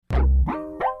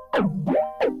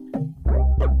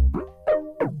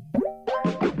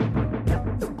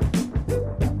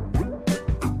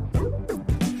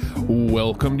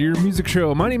Welcome to your music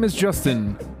show. My name is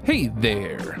Justin. Hey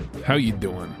there. How you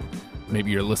doing? Maybe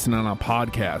you're listening on a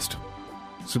podcast.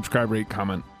 Subscribe, rate,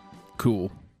 comment.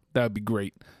 Cool. That would be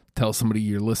great. Tell somebody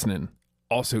you're listening.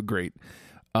 Also great.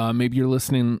 Maybe you're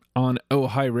listening on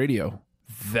Hi Radio.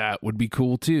 That would be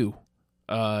cool too.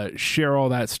 Share all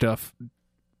that stuff.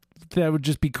 That would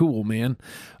just be cool, man.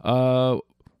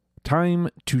 Time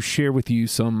to share with you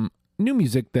some new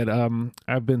music that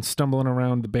I've been stumbling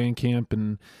around the Bandcamp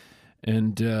and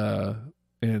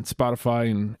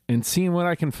Spotify and seeing what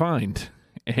I can find.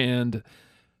 And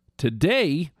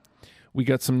today we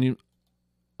got some new,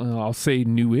 I'll say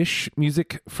newish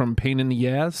music from Pain in the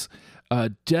Yaz.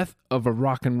 Death of a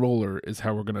Rock and Roller is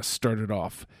how we're going to start it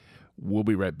off. We'll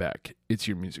be right back. It's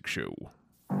your music show.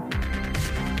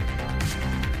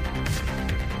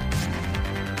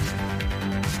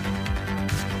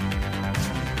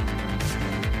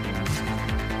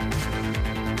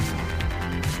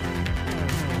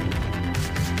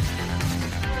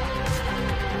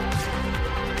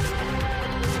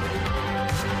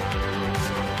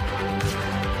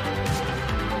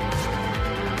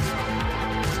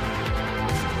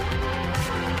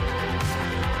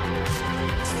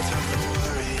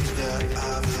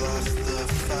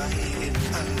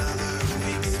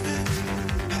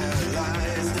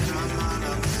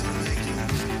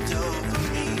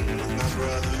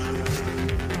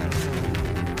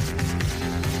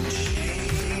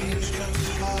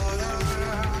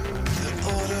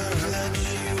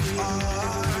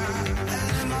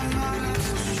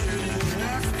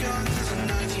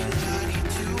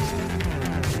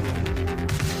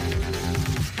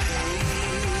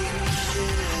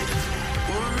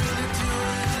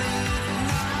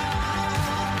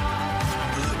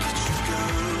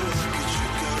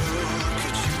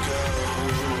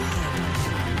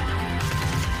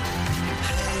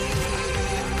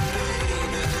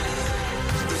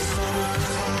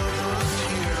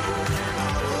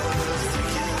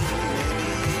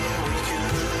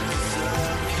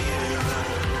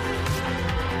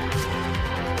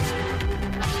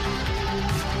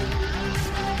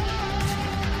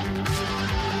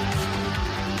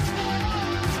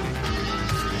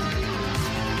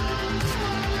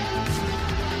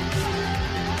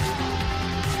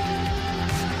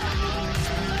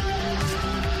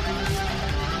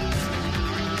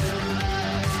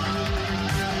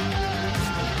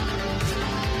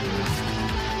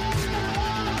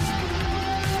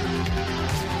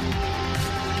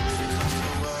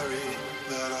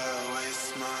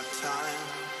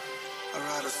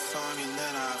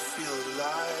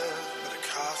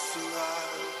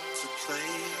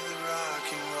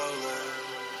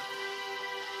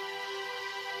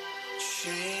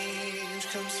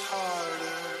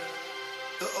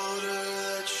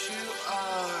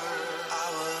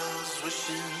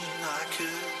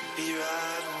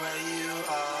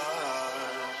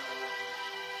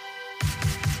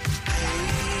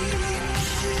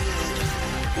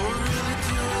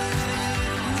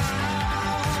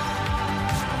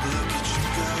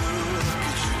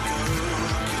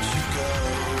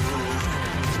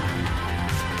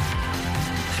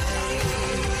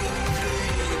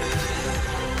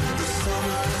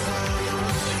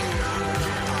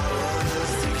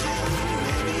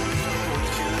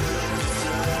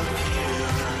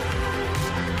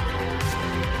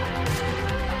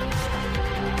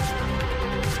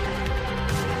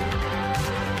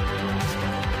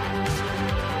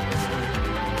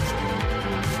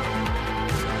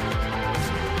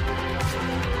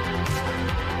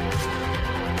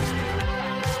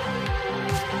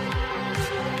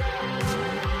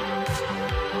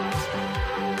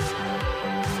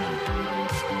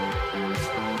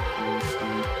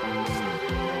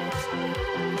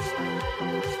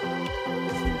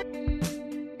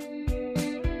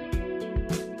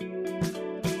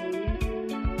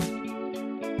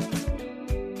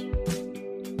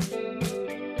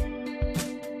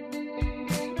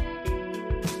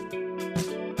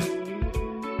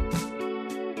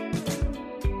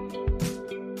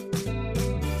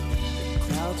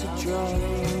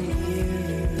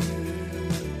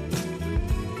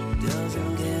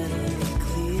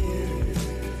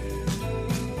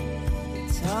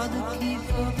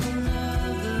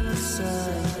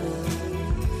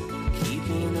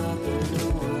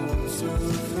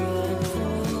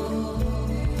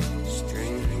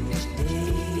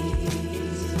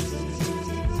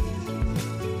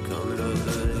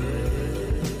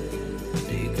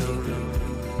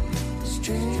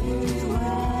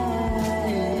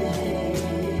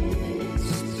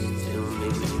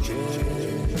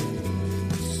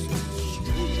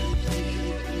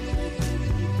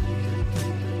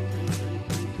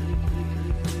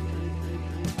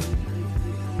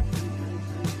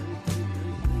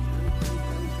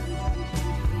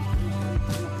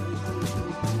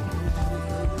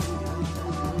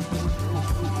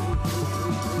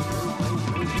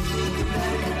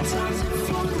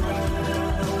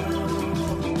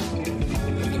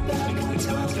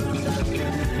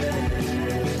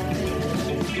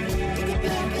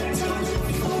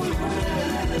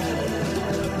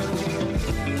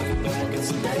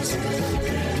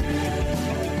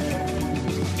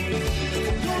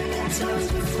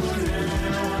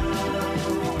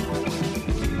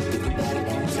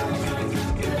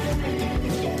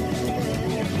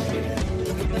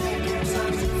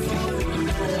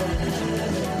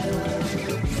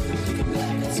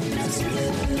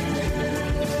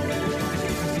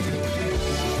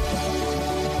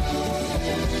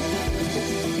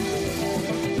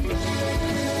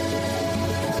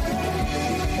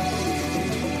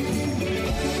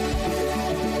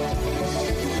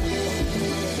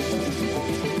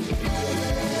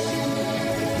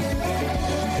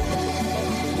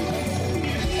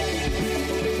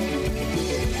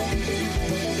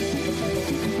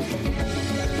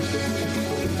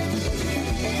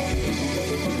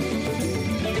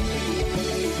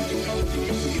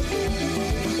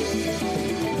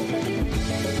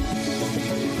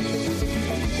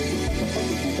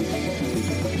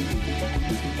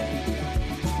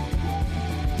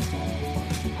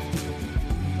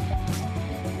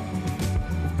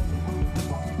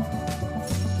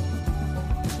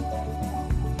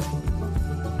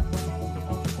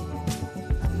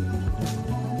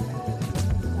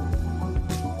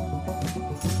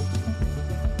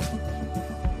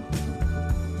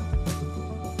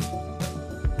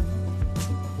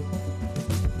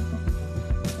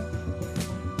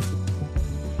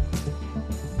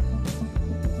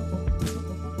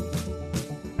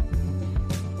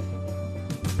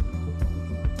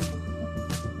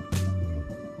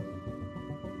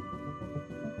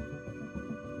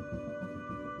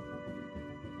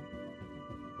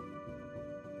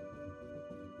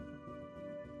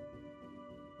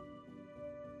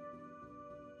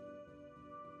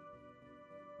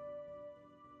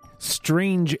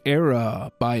 Strange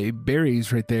Era by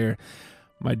Berries right there.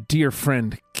 My dear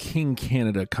friend King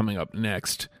Canada coming up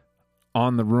next.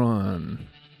 On the Run.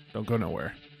 Don't go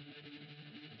nowhere.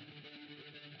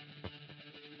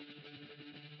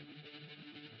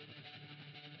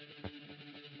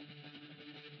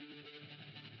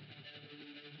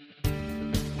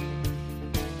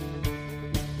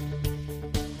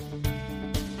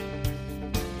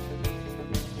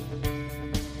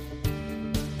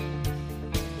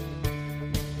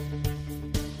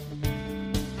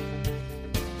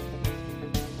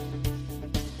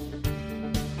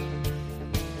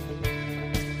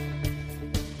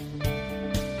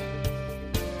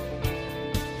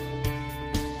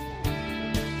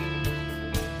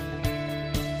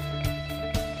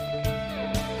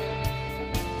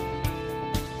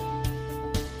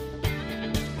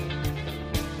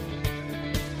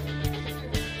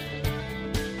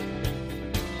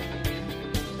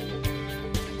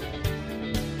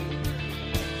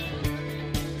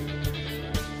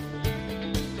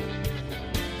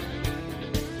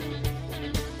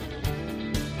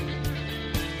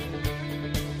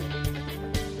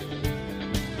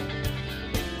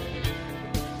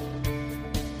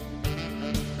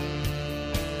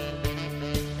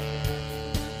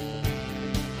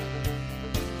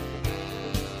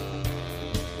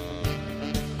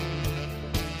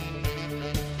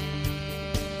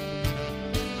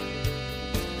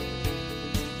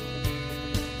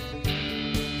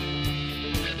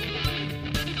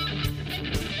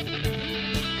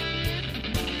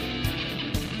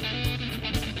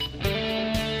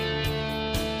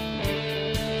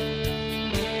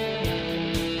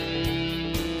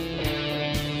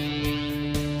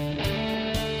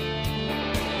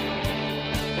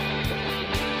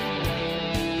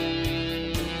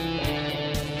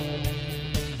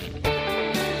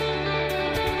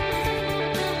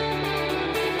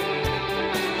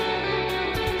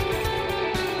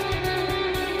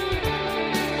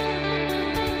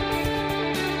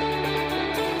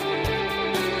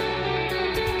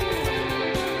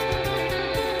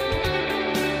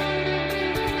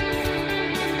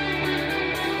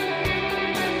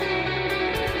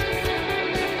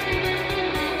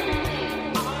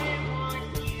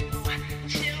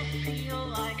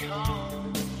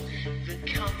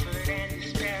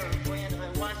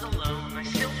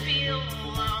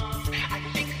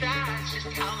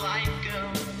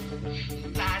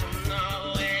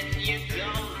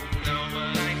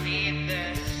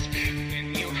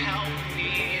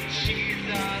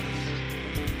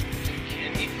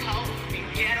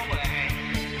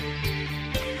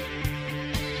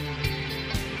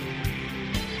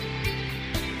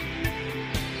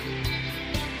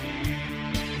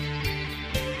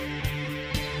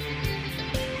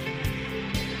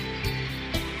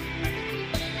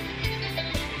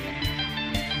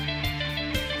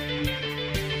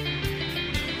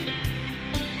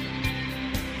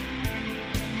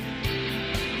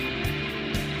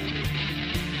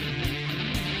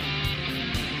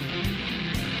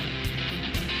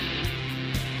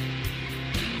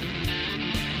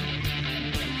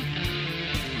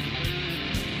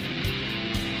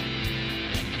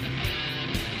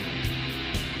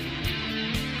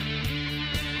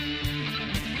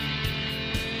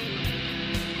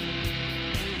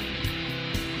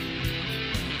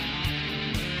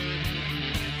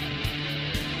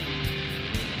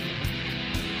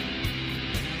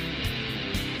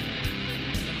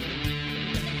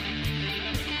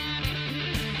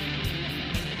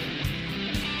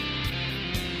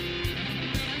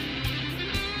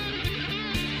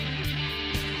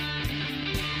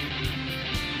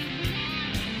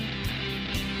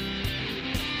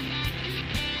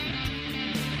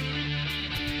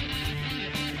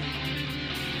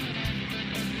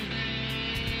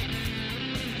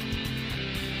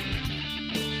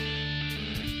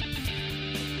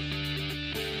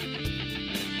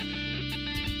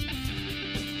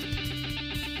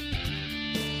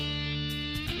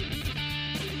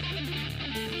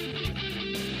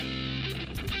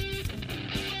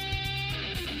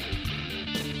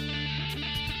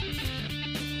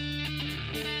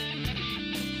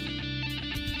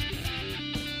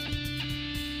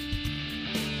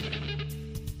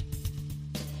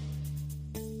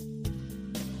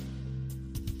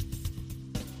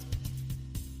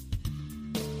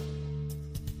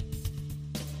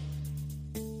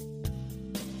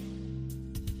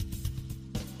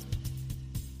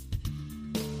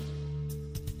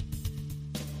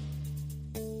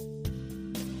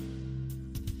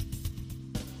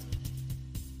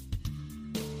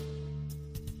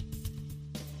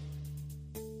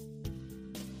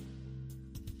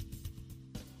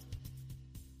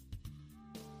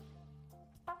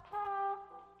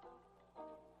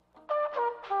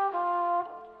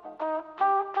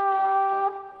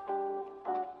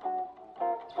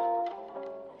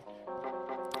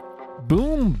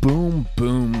 Boom, boom,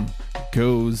 boom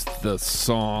goes the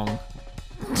song.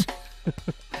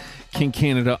 King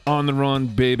Canada on the run,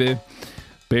 baby.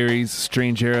 Barry's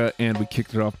Strange Era, and we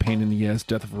kicked it off Pain in the Ass,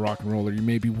 Death of a Rock and Roller. You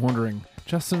may be wondering,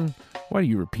 Justin, why do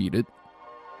you repeat it?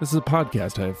 This is a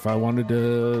podcast. If I wanted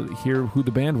to hear who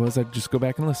the band was, I'd just go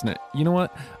back and listen to it. You know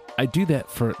what? I do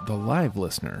that for the live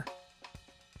listener.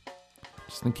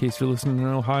 Just in case you're listening to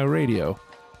Ohio radio.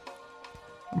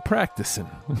 I'm practicing.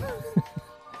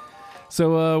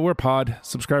 So we're pod.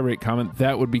 Subscribe, rate, comment.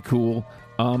 That would be cool.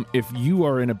 If you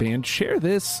are in a band, share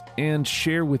this and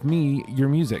share with me your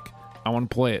music. I want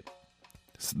to play it.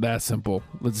 It's that simple.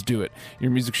 Let's do it.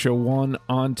 Your Music Show 1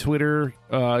 on Twitter.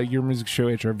 Your Music Show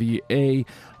HRVA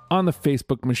on the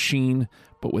Facebook machine.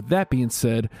 But with that being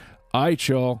said, all right,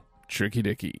 y'all. Tricky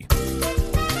Dicky.